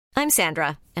I'm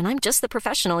Sandra, and I'm just the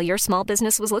professional your small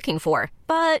business was looking for.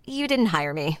 But you didn't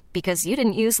hire me because you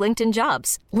didn't use LinkedIn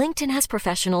Jobs. LinkedIn has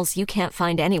professionals you can't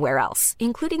find anywhere else,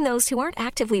 including those who aren't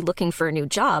actively looking for a new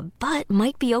job, but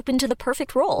might be open to the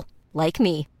perfect role, like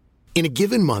me. In a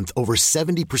given month, over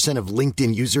 70% of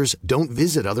LinkedIn users don't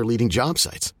visit other leading job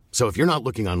sites. So if you're not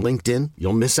looking on LinkedIn,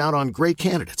 you'll miss out on great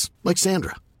candidates like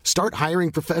Sandra. Start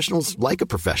hiring professionals like a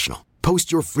professional.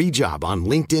 Post your free job on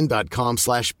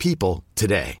linkedin.com/people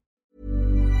today.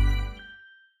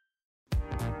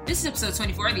 This is episode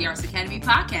 24 of the Arts Academy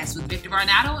podcast with Victor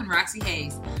Varnado and Roxy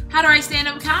Hayes. How to write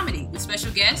stand-up comedy with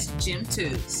special guest Jim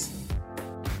Toots.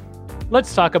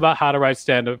 Let's talk about how to write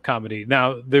stand-up comedy.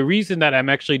 Now, the reason that I'm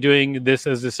actually doing this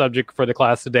as a subject for the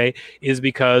class today is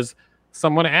because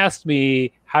someone asked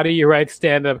me, how do you write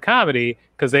stand-up comedy?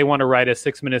 Because they want to write a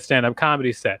 6-minute stand-up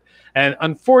comedy set. And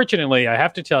unfortunately, I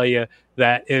have to tell you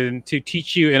that to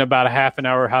teach you in about a half an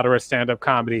hour how to write stand-up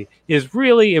comedy is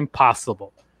really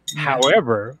impossible.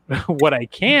 However, what I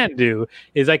can do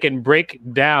is I can break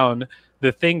down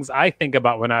the things I think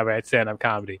about when I write stand-up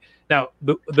comedy. Now,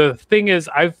 the thing is,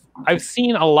 I've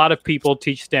seen a lot of people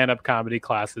teach stand-up comedy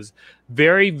classes.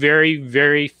 Very, very,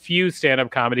 very few stand-up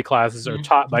comedy classes are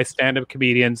taught by stand-up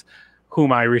comedians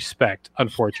whom I respect,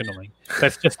 unfortunately.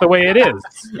 That's just the way it is.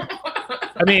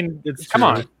 I mean, come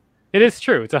on. It is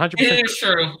true. It's 100%. It is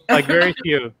true. Like, very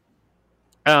few.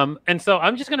 And so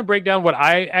I'm just going to break down what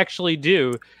I actually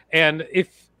do. And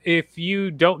if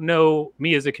you don't know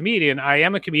me as a comedian, I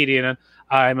am a comedian.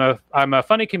 I'm a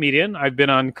funny comedian. I've been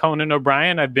on Conan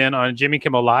O'Brien. I've been on Jimmy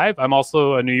Kimmel Live. I'm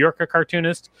also a New Yorker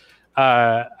cartoonist.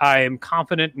 I am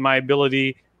confident in my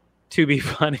ability to be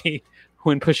funny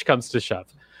when push comes to shove.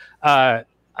 I'm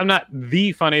not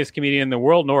the funniest comedian in the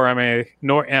world, nor am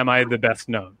I the best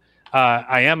known.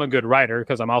 I am a good writer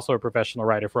because I'm also a professional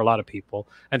writer for a lot of people.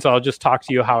 And so I'll just talk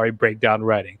to you how I break down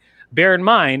writing. Bear in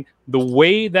mind, the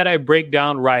way that I break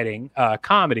down writing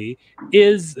comedy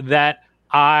is that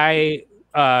I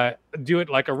do it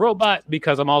like a robot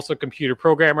because I'm also a computer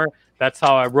programmer. That's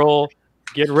how I roll.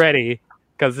 Get ready,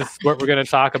 because this is what we're going to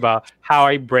talk about, how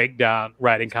I break down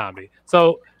writing comedy.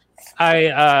 So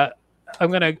I'm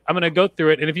gonna go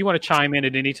through it, and if you want to chime in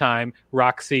at any time,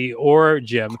 Roxy or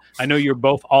Jim, I know you're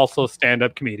both also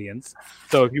stand-up comedians,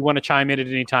 so if you want to chime in at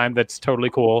any time, that's totally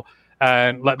cool.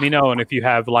 And let me know. And if you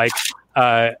have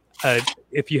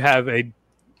if you have a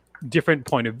different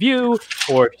point of view,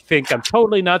 or if you think I'm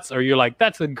totally nuts, or you're like,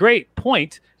 that's a great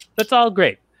point, that's all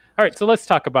great. All right, so let's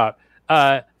talk about.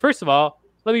 First of all,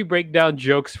 let me break down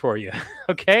jokes for you.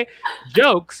 Okay,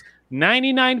 jokes.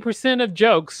 99% of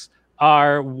jokes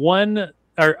are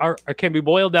can be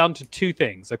boiled down to two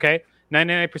things, okay?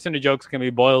 99% of jokes can be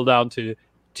boiled down to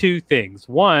two things.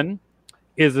 One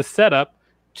is a setup,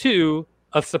 two,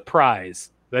 a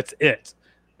surprise. That's it.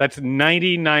 That's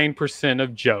 99%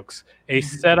 of jokes. A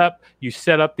setup, you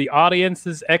set up the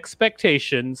audience's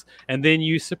expectations, and then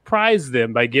you surprise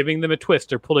them by giving them a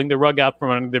twist or pulling the rug out from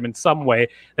under them in some way.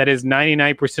 That is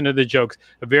 99% of the jokes.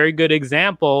 A very good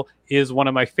example is one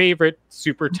of my favorite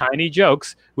super tiny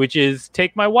jokes, which is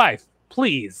 "Take my wife,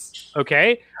 please."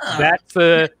 Okay? That's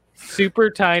a super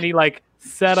tiny, like,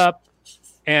 setup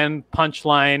and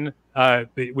punchline,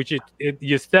 which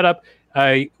you set up,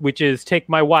 which is "Take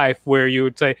my wife," where you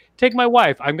would say, "Take my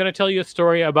wife. I'm going to tell you a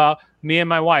story about me and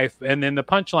my wife." And then the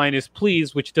punchline is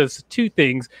 "please," which does two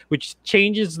things, which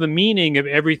changes the meaning of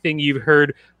everything you've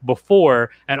heard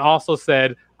before, and also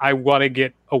said, "I want to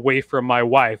get away from my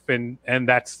wife," and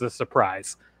that's the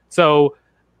surprise. So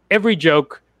every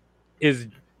joke is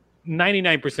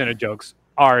 99% of jokes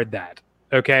are that,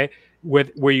 okay?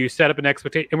 Where you set up an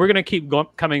expectation, and we're going to keep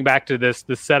coming back to the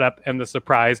setup and the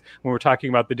surprise when we're talking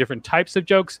about the different types of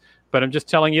jokes, but I'm just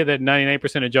telling you that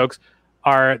 99% of jokes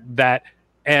are that.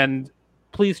 And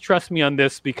please trust me on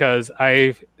this, because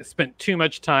I've spent too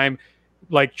much time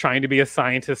like trying to be a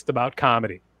scientist about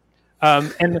comedy.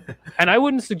 And I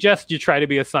wouldn't suggest you try to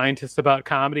be a scientist about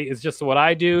comedy. It's just what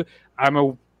I do.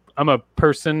 I'm a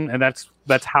person, and that's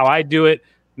how I do it.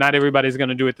 Not everybody's going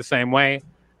to do it the same way.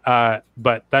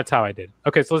 But that's how I did.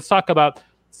 Okay, so let's talk about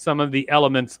some of the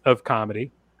elements of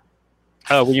comedy.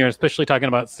 When you're especially talking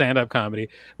about stand-up comedy.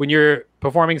 When you're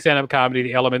performing stand-up comedy,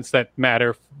 the elements that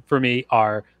matter for me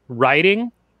are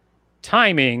writing,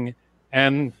 timing,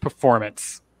 and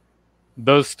performance.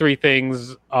 Those three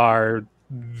things are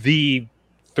the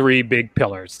three big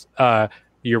pillars.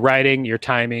 Your writing, your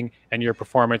timing, and your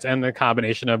performance, and the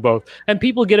combination of both. And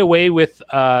people get away with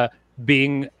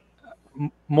being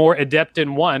more adept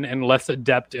in one and less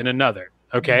adept in another.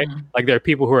 Okay. Mm-hmm. Like there are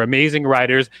people who are amazing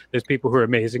writers. There's people who are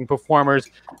amazing performers.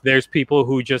 There's people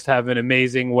who just have an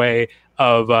amazing way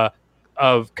of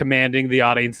of commanding the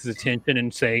audience's attention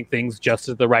and saying things just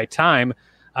at the right time.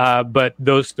 But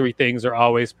those three things are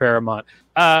always paramount.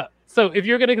 So if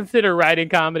you're going to consider writing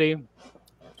comedy,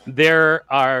 there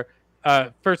are,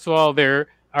 first of all, there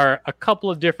are a couple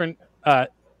of different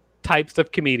types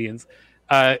of comedians.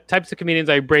 Types of comedians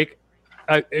okay,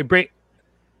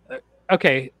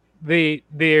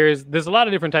 there's a lot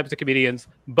of different types of comedians,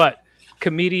 but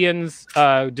comedians,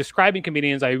 describing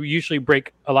comedians, I usually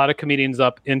break a lot of comedians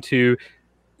up into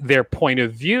their point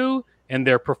of view and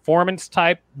their performance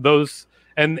type. Those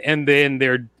and then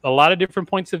there are a lot of different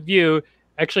points of view.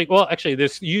 Actually,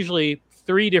 there's usually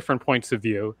 3 different points of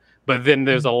view, but then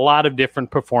there's a lot of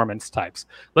different performance types.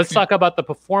 Let's talk about the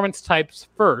performance types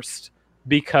first,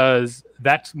 because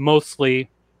that's mostly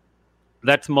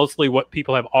what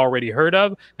people have already heard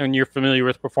of, and you're familiar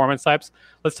with performance types.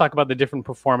 Let's talk about the different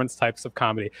performance types of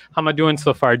comedy. How am I doing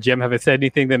so far, Jim? Have I said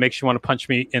anything that makes you want to punch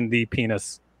me in the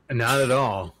penis? Not at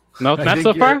all. No, not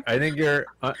so far? I think you're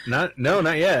not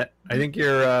yet. I think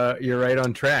you're right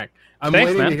on track. I'm Thanks,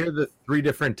 waiting man. to hear the 3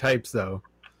 different types, though.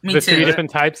 Me The too. 3 different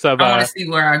types of... I want to see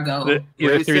where I go. the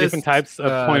 3 different types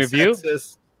of point of view?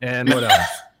 Sexist, and what else?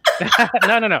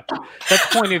 No.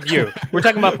 That's point of view. We're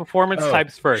talking about performance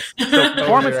types first. So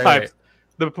performance types.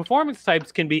 The performance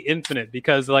types can be infinite,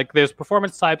 because like there's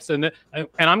performance types, and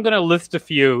I'm going to list a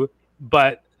few,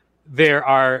 but there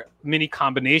are many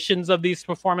combinations of these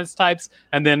performance types,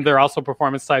 and then there are also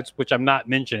performance types which I'm not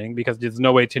mentioning because there's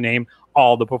no way to name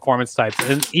all the performance types,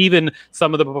 and even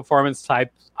some of the performance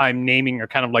types I'm naming are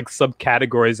kind of like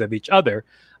subcategories of each other.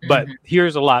 But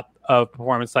here's a lot of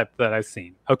performance type that I've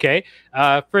seen. Okay,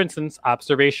 for instance,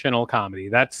 observational comedy.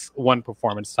 That's one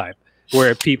performance type,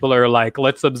 where people are like,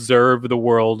 let's observe the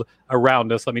world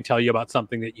around us. Let me tell you about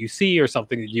something that you see or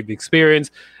something that you've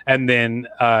experienced, and then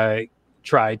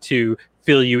try to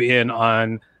fill you in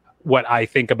on what I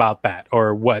think about that,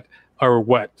 or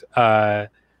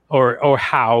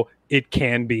how it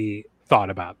can be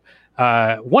thought about.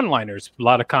 One-liners. A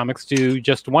lot of comics do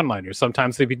just one-liners.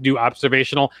 Sometimes they do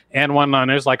observational and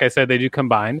one-liners. Like I said, they do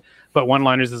combine, but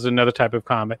one-liners is another type of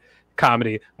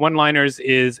comedy. One-liners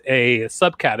is a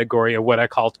subcategory of what I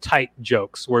call tight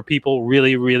jokes, where people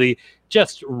really, really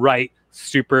just write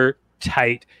super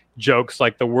tight jokes.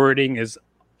 Like the wording is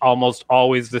almost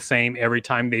always the same every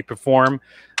time they perform.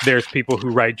 There's people who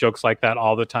write jokes like that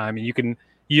all the time, and you can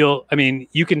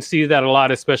see that a lot,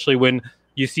 especially when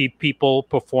you see people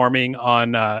performing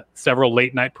on several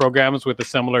late night programs with a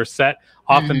similar set.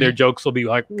 Often their jokes will be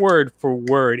like word for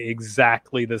word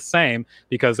exactly the same,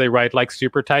 because they write like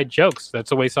super tight jokes. That's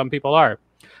the way some people are.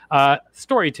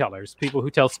 Storytellers, people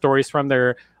who tell stories from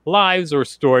their lives or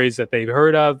stories that they've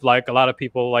heard of. Like a lot of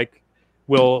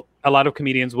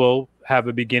comedians will have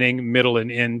a beginning, middle,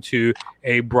 and end to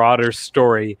a broader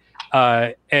story.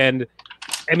 And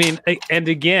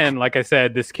again, like I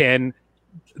said, this can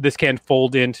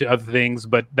fold into other things,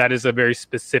 but that is a very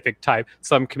specific type.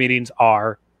 Some comedians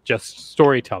are just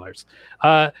storytellers.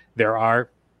 There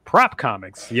are prop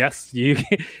comics. Yes, you've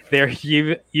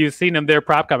seen them. They're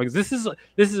prop comics. This is a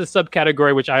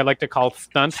subcategory which I like to call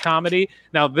stunt comedy.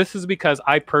 Now, this is because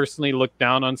I personally look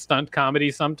down on stunt comedy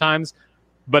sometimes,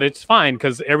 but it's fine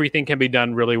because everything can be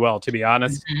done really well, to be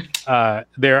honest.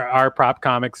 There are prop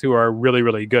comics who are really,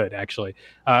 really good, actually.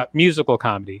 Musical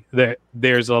comedy.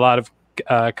 There's a lot of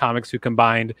comics who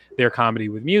combined their comedy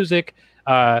with music.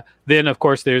 Then, of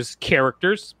course, there's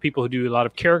characters, people who do a lot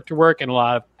of character work, and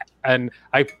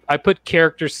I put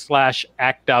characters /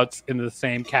 act outs in the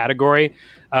same category,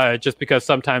 just because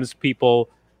sometimes people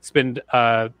spend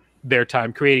their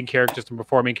time creating characters and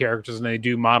performing characters, and they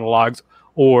do monologues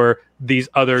or these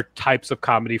other types of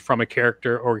comedy from a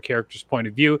character or a character's point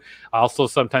of view. Also,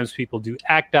 sometimes people do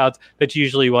act outs. That's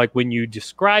usually like when you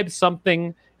describe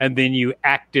something and then you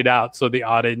act it out so the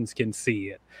audience can see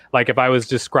it. Like if I was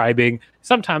describing,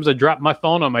 sometimes I drop my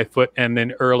phone on my foot, and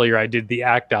then earlier I did the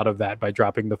act out of that by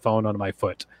dropping the phone on my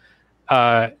foot.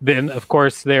 Then, of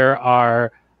course, there's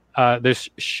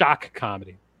shock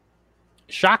comedy.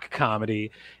 Shock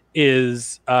comedy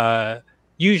is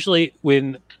usually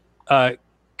when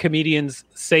comedians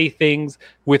say things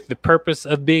with the purpose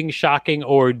of being shocking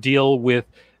or deal with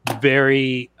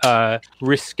very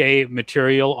risque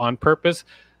material on purpose.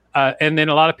 And then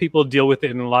a lot of people deal with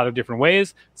it in a lot of different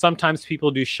ways. Sometimes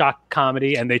people do shock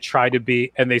comedy and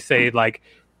they say like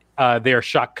their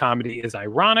shock comedy is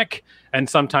ironic. And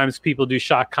sometimes people do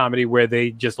shock comedy where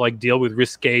they just like deal with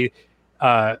risque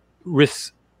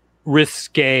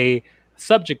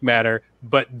subject matter,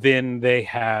 but then they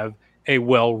have a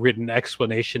well-written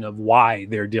explanation of why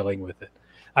they're dealing with it.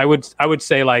 I would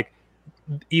say like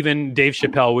even Dave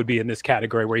Chappelle would be in this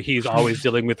category where he's always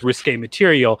dealing with risque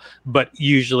material, but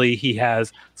usually he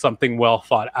has something well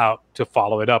thought out to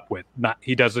follow it up with.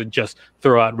 He doesn't just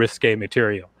throw out risque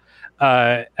material.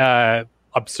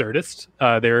 Absurdist.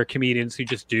 There are comedians who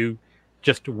just do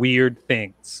just weird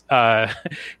things, or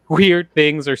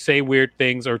say weird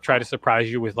things, or try to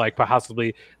surprise you with like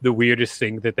possibly the weirdest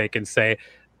thing that they can say.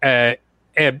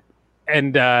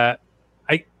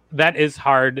 That is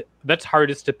hard. That's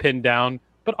hardest to pin down,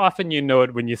 but often you know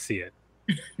it when you see it.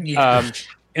 Yeah.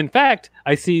 In fact,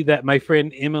 I see that my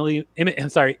friend Emmett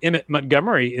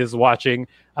Montgomery is watching.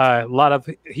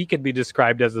 He could be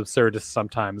described as absurdist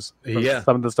sometimes.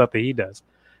 Some of the stuff that he does.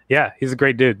 Yeah, he's a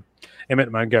great dude,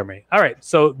 Emmett Montgomery. All right,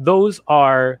 so those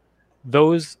are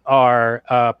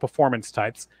performance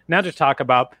types. Now to talk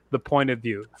about the point of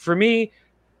view. For me,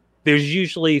 there's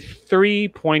usually 3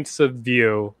 points of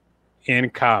view in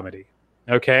comedy.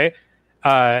 Okay.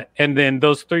 And then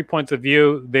those 3 points of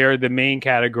view, they're the main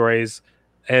categories,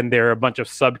 and there are a bunch of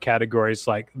subcategories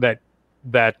like that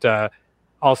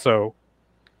also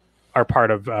are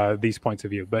part of these points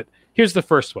of view. But here's the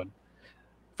first one.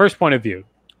 First point of view.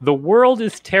 The world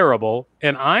is terrible,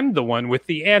 and I'm the one with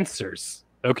the answers.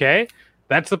 Okay?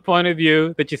 That's the point of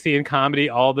view that you see in comedy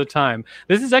all the time.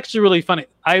 This is actually really funny.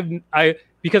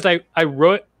 Because I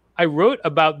wrote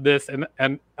about this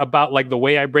and about like the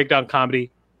way I break down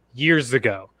comedy years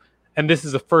ago. And this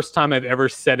is the first time I've ever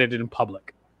said it in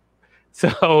public.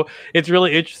 So it's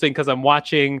really interesting because I'm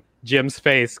watching Jim's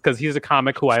face because he's a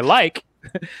comic who I like.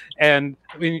 And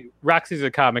I mean, Roxy's a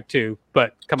comic too,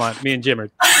 but come on, me and Jim are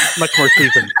much more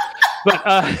seasoned. But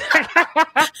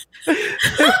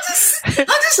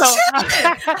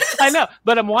I know,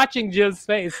 but I'm watching Jim's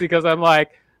face because I'm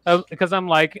like,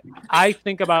 I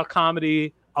think about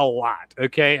comedy a lot,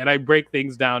 okay, and I break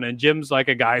things down. And Jim's like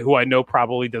a guy who I know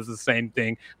probably does the same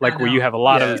thing, like where you have a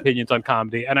lot of opinions on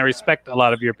comedy, and I respect a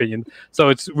lot of your opinions. So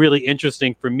it's really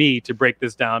interesting for me to break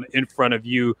this down in front of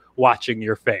you, watching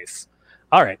your face.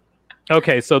 All right.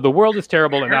 Okay, so the world is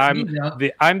terrible, and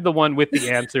I'm the one with the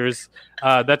answers.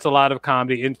 That's a lot of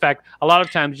comedy. In fact, a lot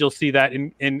of times you'll see that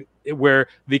in where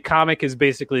the comic is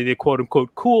basically the quote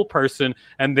unquote cool person,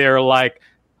 and they're like,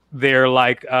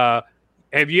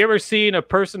 have you ever seen a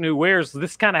person who wears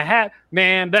this kind of hat?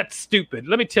 Man, that's stupid.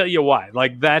 Let me tell you why.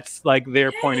 Like that's like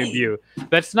their point of view.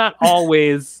 That's not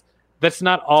always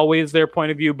their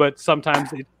point of view, but sometimes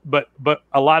but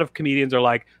a lot of comedians are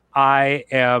like,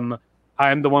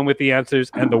 I'm the one with the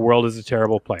answers, and the world is a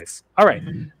terrible place. All right.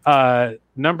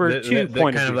 Number 2 point of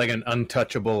view. Kind of like an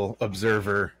untouchable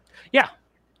observer. Yeah.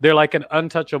 They're like an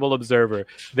untouchable observer.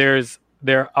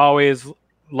 They're always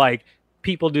like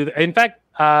people do. In fact,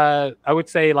 I would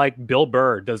say like Bill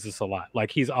Burr does this a lot.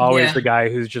 Like he's always the guy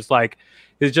who's just like,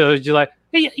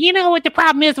 hey, you know what the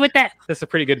problem is with that? That's a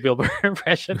pretty good Bill Burr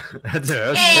impression. That's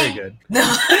very good.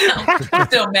 I'm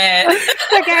still mad.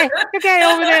 Okay,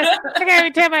 over there.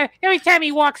 Okay, every time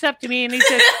he walks up to me and he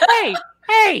says,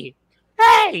 hey,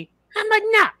 I'm like,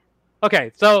 nah.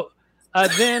 Okay, so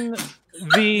then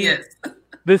the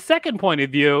second point of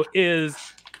view is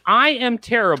I am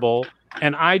terrible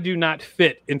and I do not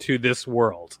fit into this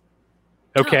world.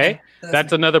 Okay?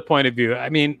 That's another point of view. I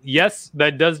mean, yes,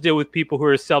 that does deal with people who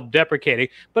are self-deprecating,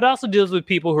 but also deals with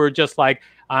people who are just like,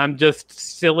 I'm just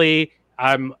silly,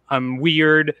 I'm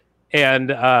weird,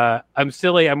 and I'm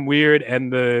silly, I'm weird,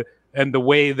 and the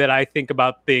way that I think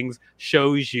about things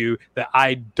shows you that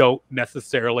I don't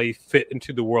necessarily fit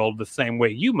into the world the same way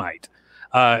you might.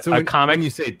 So when you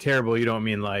say terrible, you don't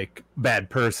mean like bad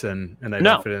person, and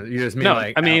you just mean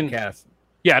outcast.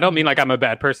 Yeah, I don't mean like I'm a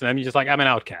bad person. I mean just like I'm an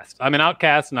outcast. I'm an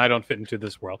outcast, and I don't fit into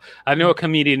this world. I know a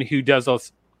comedian who does a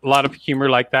lot of humor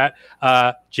like that.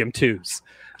 Jim Tooze.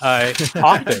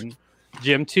 Often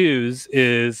Jim Tooze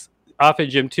is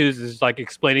like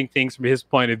explaining things from his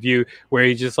point of view, where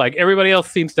he's just like, everybody else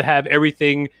seems to have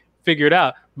everything figured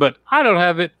out, but I don't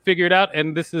have it figured out,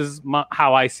 and this is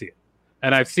how I see it.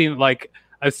 And I've seen,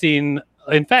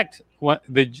 in fact, what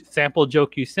the sample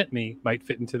joke you sent me might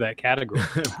fit into that category.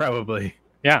 Probably.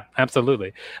 Yeah,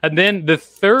 absolutely. And then the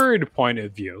third point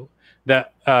of view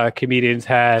that comedians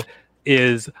had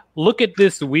is look at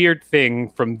this weird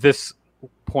thing from this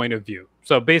point of view.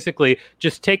 So basically,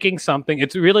 just taking something.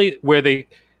 It's really where they're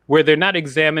not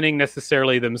examining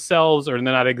necessarily themselves, or they're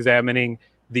not examining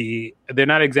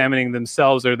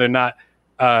themselves, or they're not.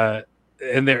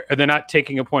 And they're not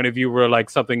taking a point of view where like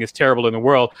something is terrible in the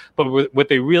world, but what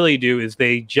they really do is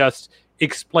they just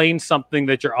explain something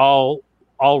that you're all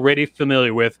already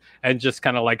familiar with and just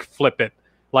kind of like flip it.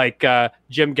 Like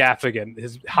Jim Gaffigan,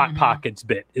 his Hot Pockets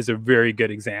bit is a very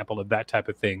good example of that type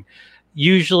of thing.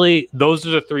 usually those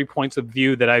are the 3 points of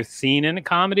view that I've seen in a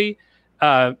comedy.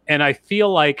 And I feel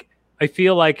like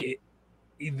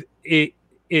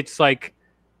it's like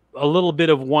a little bit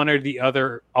of one or the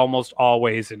other almost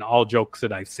always in all jokes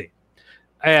that I've seen.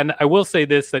 And I will say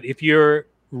this, that if you're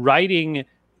writing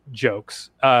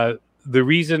jokes, the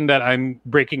reason that I'm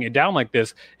breaking it down like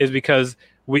this is because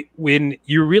when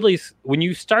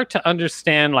you start to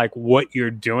understand like what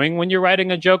you're doing when you're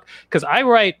writing a joke, because I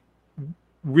write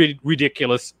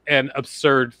ridiculous and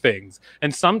absurd things,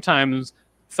 and sometimes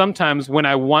when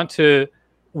I want to,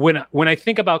 when I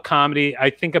think about comedy, I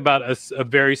think about a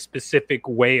very specific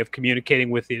way of communicating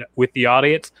with the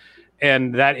audience,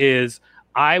 and that is,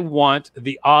 I want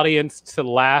the audience to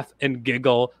laugh and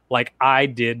giggle like I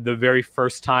did the very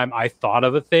first time I thought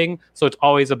of a thing. So it's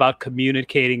always about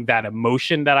communicating that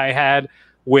emotion that I had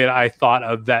when I thought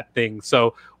of that thing.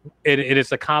 So it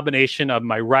is a combination of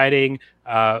my writing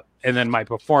and then my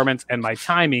performance and my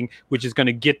timing, which is going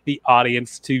to get the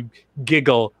audience to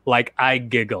giggle like I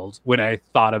giggled when I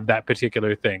thought of that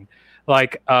particular thing.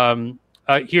 Like,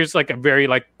 here's like a very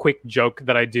like quick joke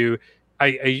that I do.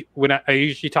 I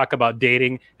usually talk about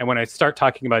dating, and when I start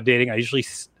talking about dating, I usually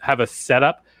have a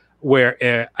setup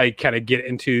where I kind of get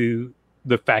into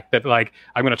the fact that like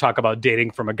I'm going to talk about dating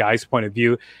from a guy's point of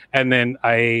view, and then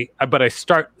I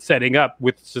start setting up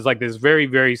with just like this very,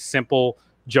 very simple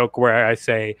joke where I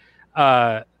say,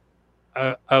 like,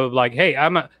 hey,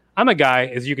 I'm a guy,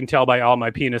 as you can tell by all my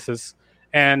penises,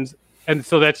 and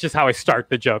so that's just how I start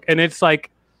the joke, and it's like,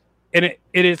 and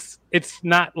it's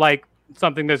not like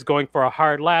something that's going for a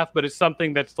hard laugh, but it's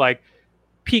something that's like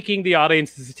piquing the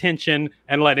audience's attention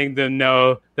and letting them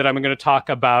know that I'm going to talk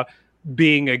about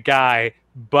being a guy,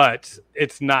 but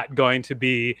it's not going to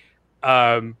be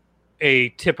a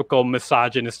typical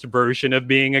misogynist version of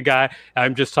being a guy.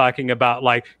 I'm just talking about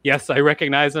like, yes, I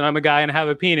recognize that I'm a guy and have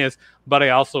a penis, but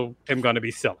I also am going to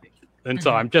be silly. And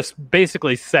so I'm just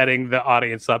basically setting the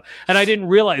audience up. And I didn't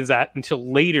realize that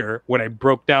until later when I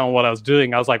broke down what I was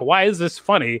doing. I was like, why is this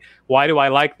funny? Why do I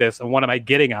like this? And what am I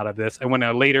getting out of this? And when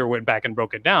I later went back and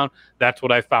broke it down, that's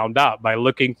what I found out. By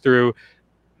looking through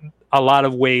a lot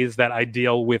of ways that I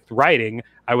deal with writing,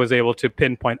 I was able to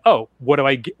pinpoint, what am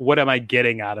I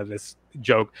getting out of this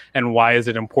joke? And why is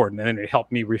it important? And then it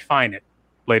helped me refine it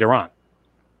later on.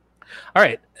 All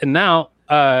right. And now,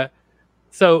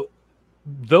 so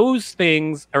those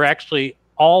things are actually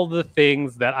all the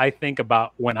things that I think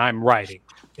about when I'm writing.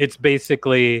 It's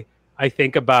basically, I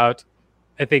think about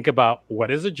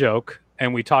what is a joke,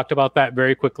 and we talked about that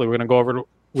very quickly.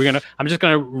 I'm just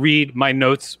going to read my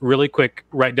notes really quick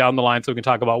right down the line so we can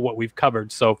talk about what we've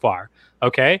covered so far.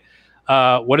 Okay.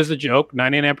 What is a joke?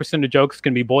 99% of jokes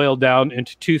can be boiled down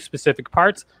into two specific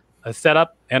parts: a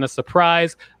setup and a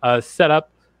surprise.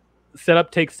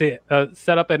 Setup takes the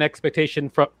setup and expectation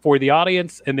for the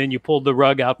audience, and then you pull the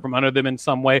rug out from under them in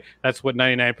some way. That's what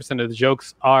 99% of the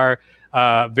jokes are.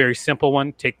 Very simple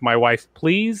one. Take my wife,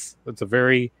 please. That's a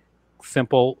very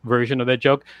simple version of that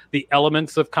joke. The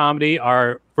elements of comedy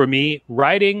are, for me,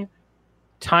 writing,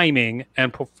 timing,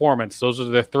 and performance. Those are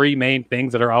the three main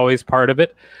things that are always part of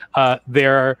it.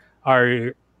 There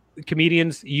are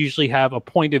comedians usually have a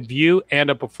point of view and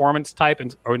a performance type,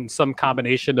 or in some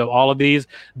combination of all of these.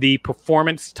 The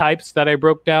performance types that I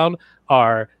broke down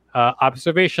are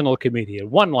observational comedian,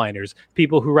 one-liners,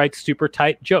 people who write super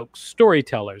tight jokes,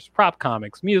 storytellers, prop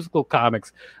comics, musical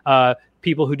comics,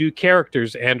 people who do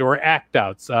characters and or act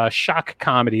outs, shock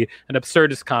comedy, and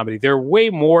absurdist comedy. There are way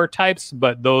more types,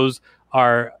 but those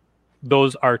are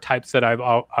types that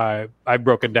I've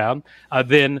broken down.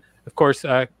 Then, of course,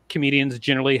 comedians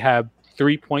generally have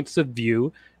 3 points of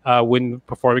view when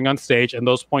performing on stage, and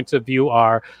those points of view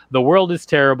are: the world is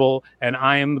terrible, and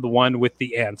I am the one with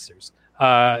the answers.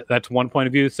 That's one point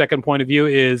of view. Second point of view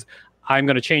is, I'm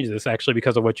going to change this actually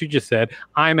because of what you just said.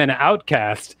 I'm an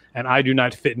outcast, and I do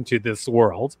not fit into this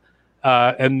world.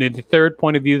 And then the third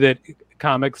point of view that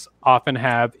comics often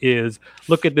have is,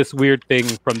 look at this weird thing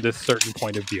from this certain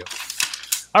point of view.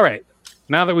 All right.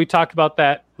 Now that we talked about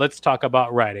that, let's talk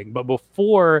about writing. But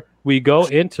before we go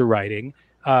into writing,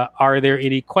 are there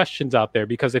any questions out there?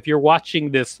 Because if you're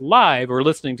watching this live or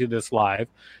listening to this live,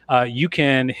 you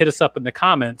can hit us up in the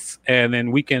comments, and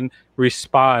then we can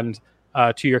respond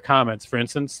to your comments. For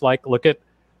instance, like look at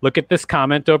this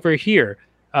comment over here.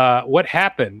 What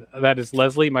happened? That is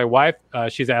Leslie, my wife.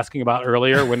 She's asking about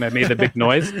earlier when I made the big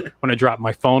noise when I dropped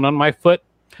my phone on my foot.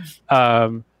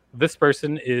 This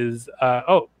person is,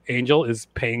 Angel is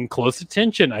paying close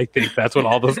attention. I think that's what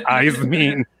all those eyes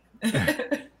mean.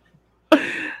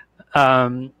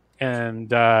 And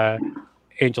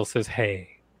Angel says,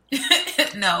 hey.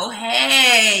 No,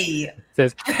 hey.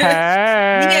 says,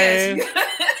 hey. Yes.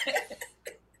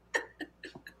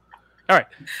 All right.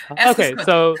 Okay,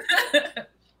 so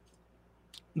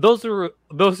those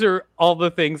are all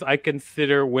the things I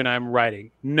consider when I'm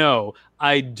writing. No,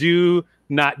 I do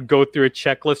not go through a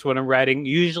checklist when I'm writing.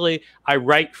 Usually I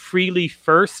write freely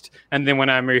first, and then when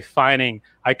I'm refining,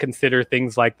 I consider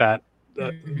things like that.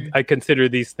 I consider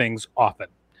these things often.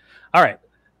 All right.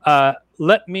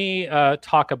 Let me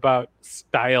talk about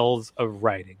styles of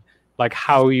writing, like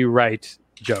how you write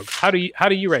jokes. How do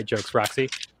you write jokes, Roxy?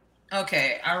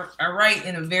 Okay, I write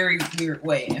in a very weird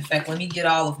way. In fact, let me get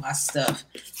all of my stuff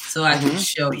so I can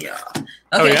show y'all.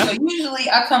 Okay, so usually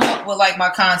I come up with like my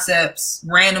concepts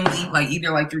randomly, like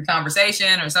either like through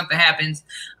conversation or something happens.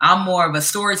 I'm more of a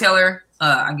storyteller,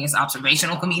 I guess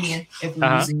observational comedian, if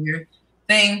we're using your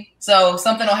thing. So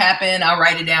something will happen, I'll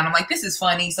write it down. I'm like, this is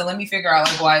funny, so let me figure out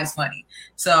like why it's funny.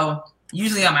 So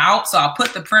usually I'm out, so I'll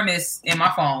put the premise in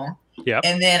my phone,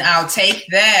 and then I'll take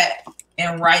that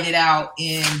and write it out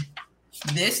in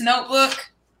this notebook.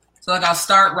 So like I'll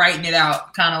start writing it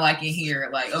out kind of like in here,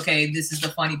 like, okay, this is the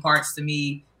funny parts to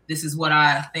me. This is what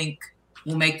I think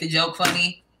will make the joke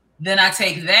funny. Then I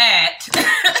take that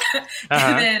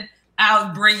and then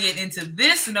I'll bring it into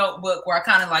this notebook where I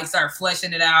kind of like start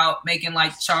fleshing it out, making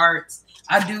like charts.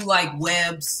 I do like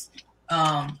webs.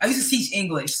 I used to teach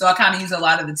English, so I kind of use a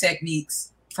lot of the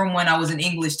techniques from when I was an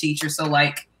English teacher. So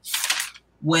like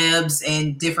webs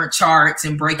and different charts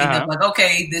and breaking up like,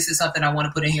 okay, this is something I want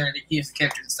to put in here and here's the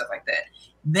characters and stuff like that.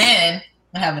 Then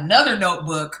I have another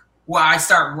notebook where I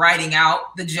start writing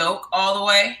out the joke all the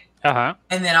way. And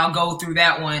then I'll go through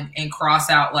that one and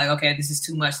cross out like, okay, this is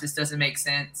too much. This doesn't make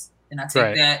sense. And I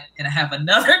take that and I have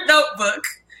another notebook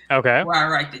where I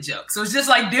write the joke. So it's just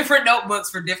like different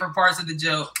notebooks for different parts of the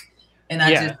joke. And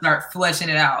I just start fleshing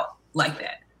it out like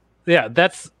that. Yeah,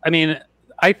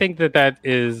 I think that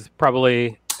is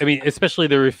probably, especially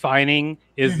the refining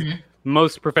is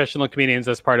most professional comedians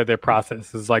as part of their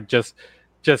process is like just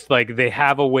like they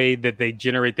have a way that they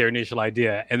generate their initial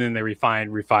idea and then they refine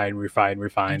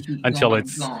until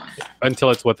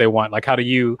it's what they want. Like how do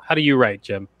you write,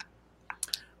 Jim?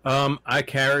 I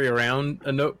carry around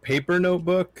a paper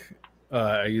notebook.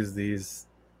 I use these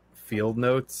field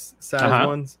notes size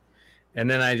ones. And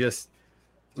then I just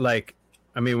when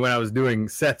I was doing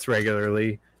sets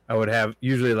regularly, I would have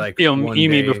usually like you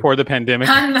mean before the pandemic?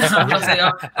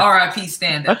 R.I.P.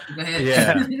 stand up. Go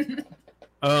ahead.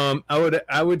 Yeah.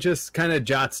 I would just kind of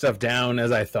jot stuff down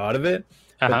as I thought of it.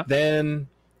 But then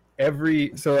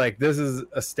this is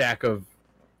a stack of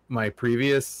my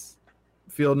previous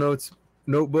field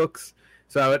notebooks.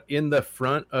 So I would, in the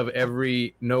front of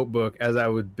every notebook, as I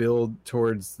would build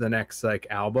towards the next like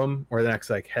album or the next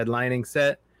like headlining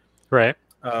set, right?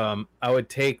 I would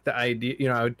take the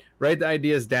idea, I would write the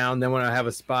ideas down. Then when I have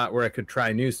a spot where I could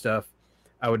try new stuff,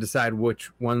 I would decide which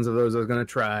ones of those I was going to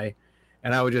try.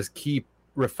 And I would just keep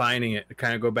refining it,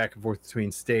 kind of go back and forth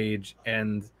between stage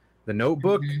and the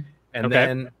notebook. And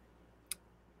then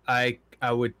I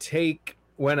would take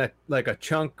when a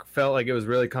chunk felt like it was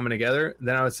really coming together,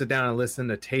 then I would sit down and listen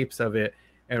to tapes of it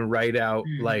and write out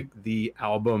like the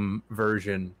album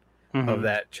version of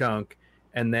that chunk.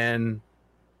 And then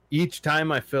each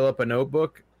time I fill up a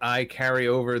notebook, I carry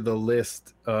over the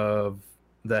list of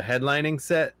the headlining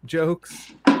set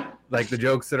jokes, like the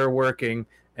jokes that are working,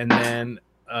 and then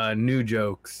new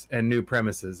jokes and new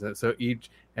premises. So and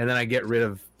then I get rid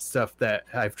of stuff that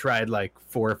I've tried like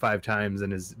 4 or 5 times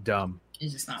and is dumb.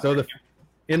 It's just not so working.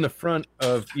 In the front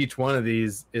of each one of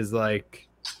these is like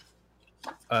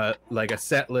a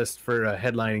set list for a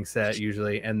headlining set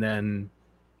usually, and then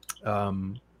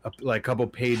a couple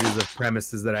pages of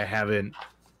premises that I haven't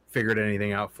figured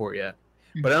anything out for yet.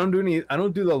 But I don't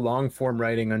do the long form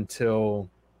writing until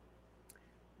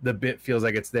the bit feels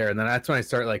like it's there, and then that's when I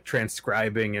start like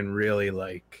transcribing and really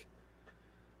like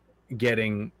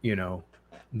getting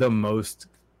the most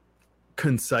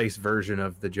concise version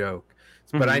of the joke.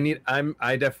 But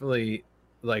I definitely,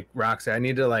 like Roxy, I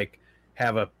need to like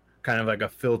have a kind of like a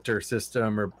filter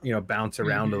system or bounce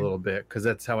around a little bit, because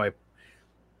that's how I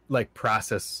like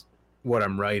process what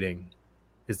I'm writing,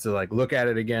 is to like look at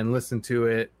it again, listen to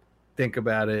it, think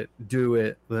about it, do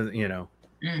it, and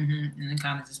then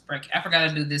kind of just break it. I forgot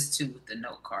to do this too with the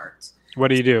note cards. What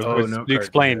do you do? You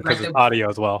explain, because it's audio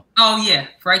as well. Oh yeah,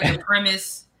 write the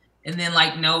premise and then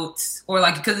like notes, or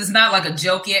like, because it's not like a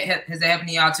joke yet. Has it happened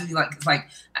to y'all too? It's like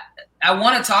I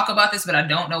want to talk about this, but I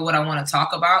don't know what I want to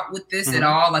talk about with this at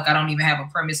all. Like I don't even have a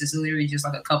premise. It's literally just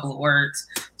like a couple of words.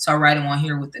 So I write them on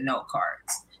here with the note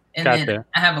cards. And then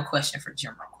I have a question for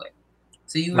Jim real quick.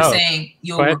 So you were saying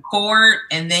you'll record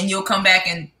and then you'll come back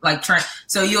and like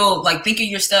so you'll like think of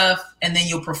your stuff and then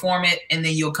you'll perform it and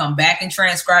then you'll come back and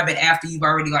transcribe it after you've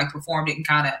already like performed it and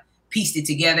kind of pieced it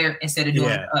together instead of doing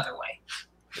it the other way.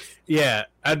 Yeah,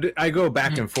 I go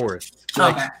back and forth.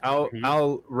 Like,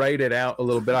 I'll write it out a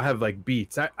little bit. I'll have like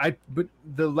beats. But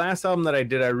the last album that I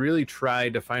did, I really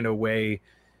tried to find a way,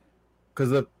 because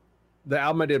the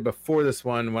album I did before this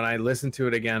one, when I listened to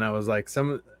it again, I was like,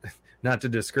 not to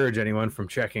discourage anyone from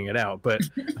checking it out, but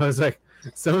I was like,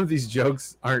 some of these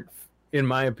jokes aren't, in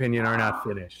my opinion, are not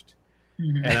finished.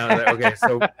 And I was like, okay,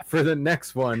 so for the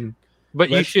next one,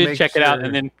 but you should check it out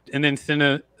and then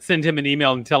send him an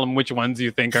email and tell him which ones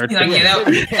you think are.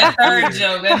 That third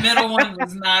joke, that middle one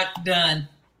was not done.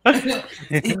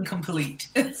 Incomplete.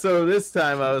 So this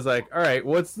time I was like, all right,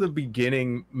 what's the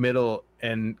beginning, middle,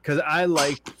 and because I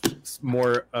like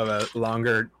more of a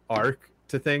longer arc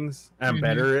to things. I'm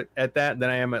better at that than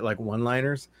I am at like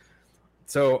one-liners.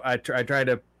 So I try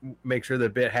to make sure the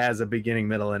bit has a beginning,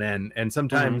 middle, and end. And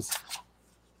sometimes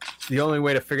the only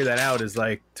way to figure that out is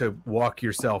like to walk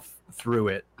yourself through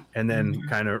it and then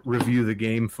kind of review the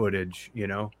game footage,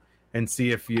 and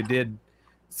see if you did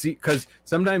see, because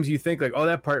sometimes you think like, oh,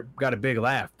 that part got a big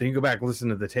laugh. Then you go back and listen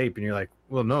to the tape and you're like,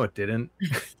 well, no, it didn't.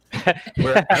 I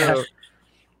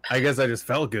guess I just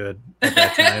felt good at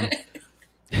that time.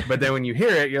 But then when you hear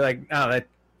it, you're like, oh, that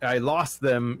I lost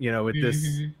them, with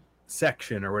this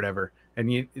section or whatever.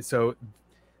 And so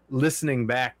listening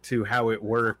back to how it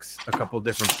works a couple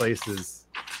different places,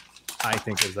 I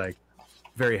think is like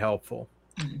very helpful.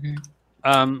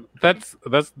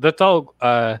 That's all.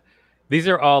 These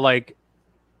are all like,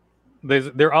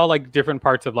 they're all like different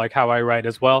parts of like how I write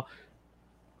as well.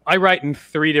 I write in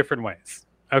 3 different ways.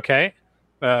 Okay.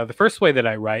 The first way that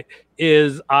I write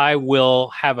is I will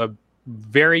have a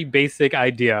very basic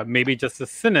idea, maybe just a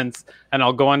sentence, and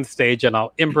I'll go on stage and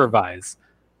I'll improvise,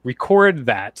 record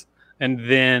that, and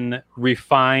then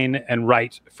refine and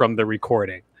write from the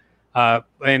recording.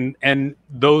 And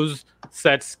those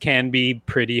sets can be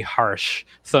pretty harsh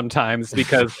sometimes,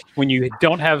 because when you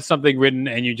don't have something written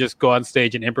and you just go on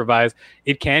stage and improvise,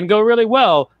 it can go really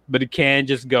well, but it can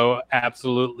just go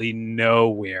absolutely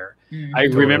nowhere. I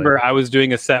remember I was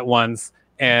doing a set once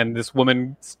and this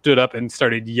woman stood up and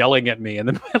started yelling at me in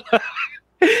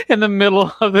the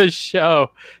middle of the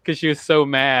show because she was so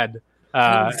mad.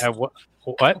 At what?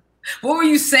 What were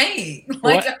you saying?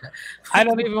 Like, I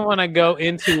don't even want to go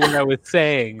into what I was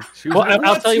saying. Well,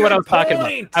 I'll tell you what I was talking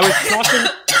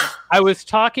about. I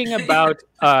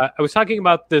was talking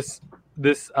about this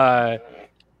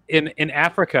in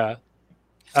Africa.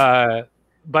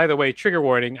 By the way, trigger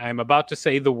warning, I'm about to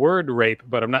say the word rape,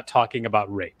 but I'm not talking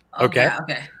about rape. Okay. All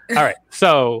right.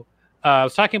 So I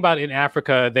was talking about in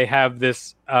Africa, they have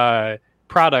this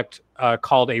product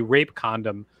called a rape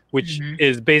condom, which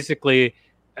is basically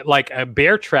like a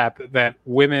bear trap that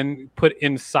women put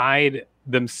inside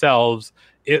themselves,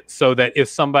 so that if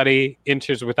somebody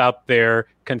enters without their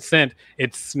consent,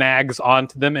 it snags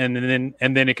onto them, and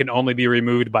then it can only be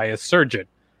removed by a surgeon.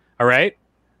 All right.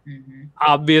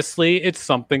 Obviously, it's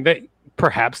something that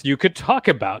perhaps you could talk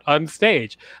about on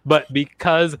stage, but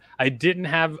because I didn't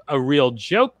have a real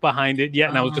joke behind it yet,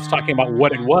 and I was just talking about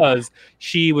what it was,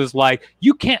 she was like,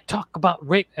 "You can't talk about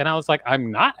rape," and I was like,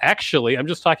 "I'm not actually. I'm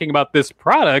just talking about this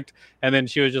product." And then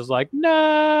she was just like,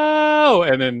 "No,"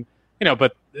 and then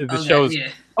but the show's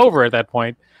over at that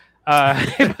point. And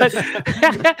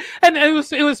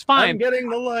it was fine. I'm getting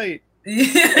the light.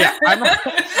 Yeah,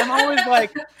 I'm always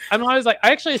like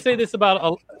I actually say this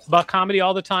about comedy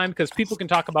all the time, because people can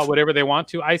talk about whatever they want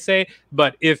to, I say,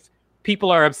 but if people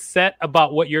are upset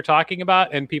about what you're talking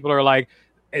about, and people are like,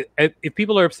 if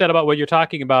people are upset about what you're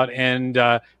talking about and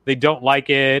they don't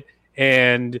like it,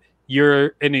 and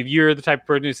if you're the type of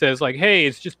person who says like, hey,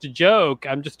 it's just a joke,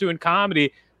 I'm just doing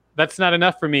comedy, that's not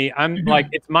enough for me. I'm like,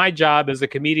 it's my job as a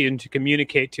comedian to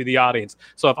communicate to the audience.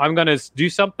 So if I'm going to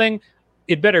do something,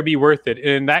 it better be worth it.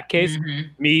 In that case,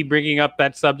 me bringing up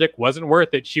that subject wasn't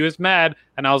worth it. She was mad,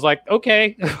 and I was like,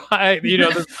 okay, You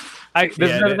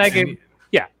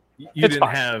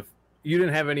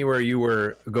didn't have anywhere you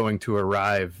were going to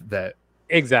arrive that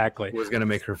exactly was going to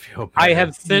make her feel better. I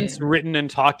have since written and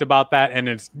talked about that, and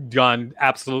it's gone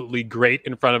absolutely great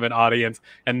in front of an audience,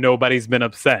 and nobody's been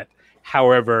upset.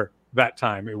 However, that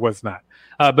time it was not.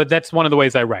 But that's one of the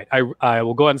ways I write. I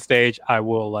will go on stage. I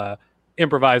will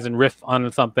improvise and riff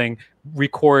on something,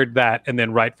 record that, and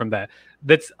then write from that.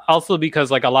 That's also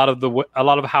because like a lot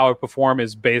of how I perform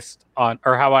is based on,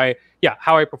 or how I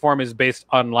perform is based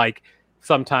on like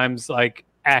sometimes like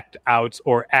act outs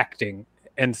or acting.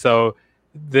 And so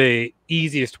the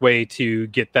easiest way to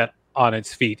get that on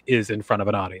its feet is in front of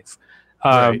an audience.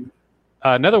 Right.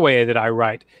 Another way that I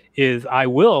write is I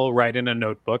will write in a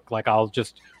notebook. Like I'll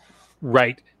just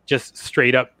write just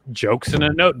straight up jokes in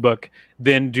a notebook,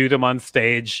 then do them on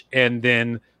stage, and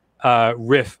then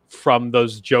riff from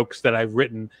those jokes that I've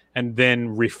written, and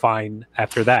then refine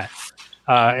after that.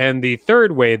 And the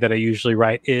third way that I usually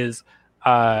write is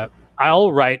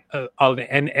I'll write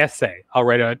an essay. I'll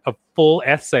write a full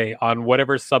essay on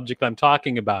whatever subject I'm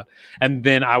talking about, and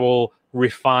then I will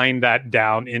refine that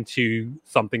down into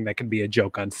something that can be a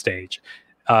joke on stage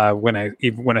when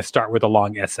I start with a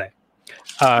long essay.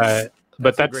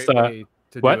 But that's a great way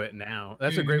to what? do it now.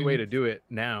 That's a great way to do it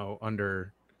now.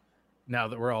 Now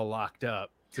that we're all locked up,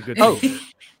 it's a good.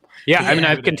 Yeah, I mean,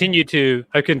 I continue to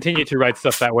write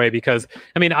stuff that way because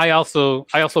I mean, I also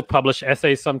publish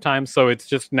essays sometimes, so it's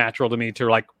just natural to me to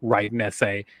like write an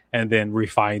essay and then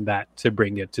refine that to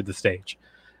bring it to the stage.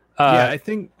 I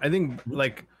think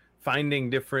like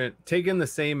taking the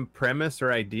same premise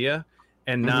or idea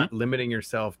and not limiting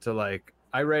yourself to like,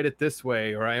 I write it this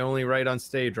way, or I only write on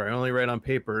stage, or I only write on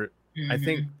paper. I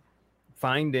think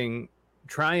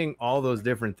trying all those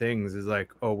different things is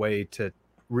like a way to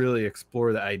really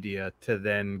explore the idea to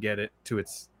then get it to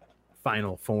its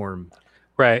final form.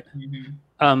 Right.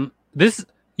 This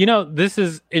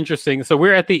is interesting. So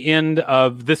we're at the end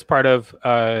of this part of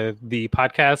the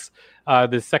podcast.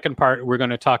 The second part, we're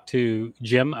going to talk to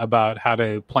Jim about how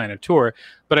to plan a tour.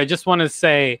 But I just want to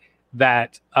say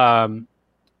that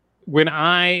when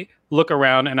I look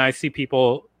around and I see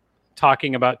people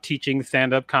talking about teaching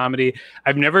stand-up comedy,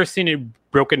 I've never seen it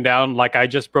broken down like I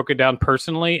just broke it down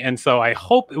personally. And so I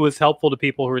hope it was helpful to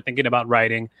people who are thinking about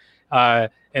writing. And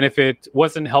if it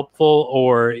wasn't helpful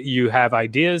or you have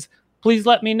ideas, please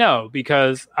let me know,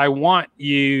 because I want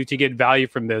you to get value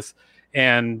from this,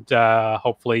 and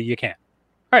hopefully you can.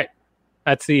 All right.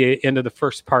 That's the end of the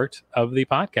first part of the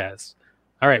podcast.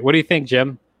 All right. What do you think,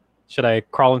 Jim? Should I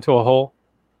crawl into a hole?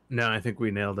 No, I think we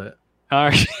nailed it.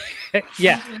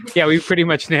 Yeah, we pretty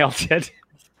much nailed it.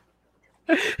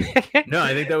 No,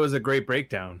 I think that was a great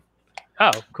breakdown.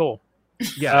 Oh, cool.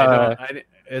 Yeah,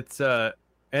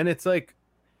 and it's like,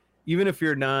 even if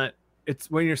you're not,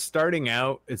 it's when you're starting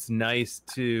out, it's nice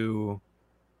to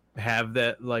have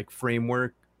that like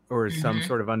framework or some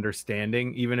sort of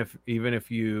understanding, even if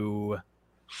you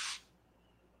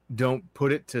don't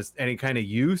put it to any kind of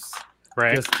use,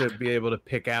 right? Just to be able to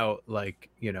pick out, like,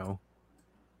 you know,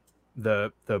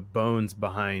 the bones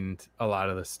behind a lot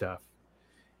of the stuff.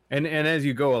 And as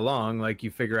you go along, like,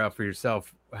 you figure out for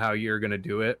yourself how you're going to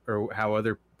do it, or how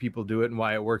other people do it, and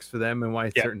why it works for them, and why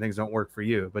certain things don't work for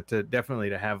you. But to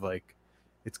have like,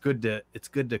 it's good to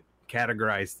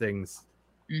categorize things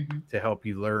to help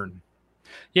you learn.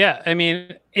 Yeah, I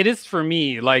mean, it is for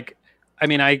me. Like, I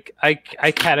mean, I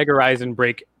categorize and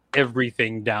break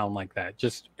everything down like that,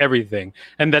 just everything.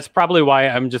 And that's probably why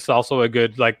I'm just also a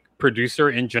good like producer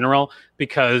in general,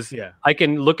 because I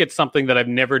can look at something that I've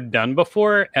never done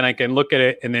before, and I can look at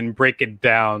it and then break it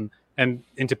down and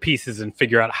into pieces and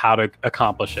figure out how to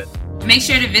accomplish it. Make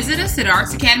sure to visit us at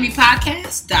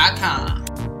artsacademypodcast.com.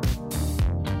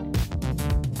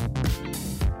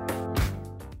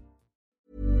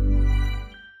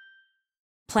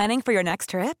 Planning for your next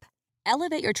trip?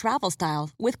 Elevate your travel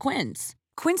style with Quince.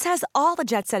 Quince has all the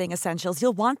jet-setting essentials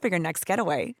you'll want for your next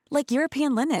getaway, like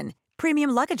European linen, premium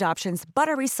luggage options,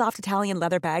 buttery soft Italian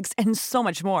leather bags, and so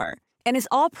much more. And is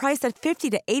all priced at 50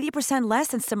 to 80% less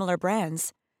than similar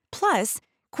brands. Plus,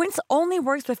 Quince only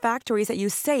works with factories that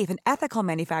use safe and ethical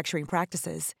manufacturing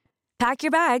practices. Pack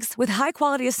your bags with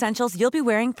high-quality essentials you'll be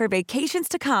wearing for vacations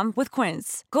to come with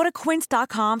Quince. Go to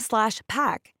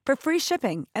quince.com/pack for free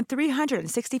shipping and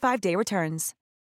 365-day returns.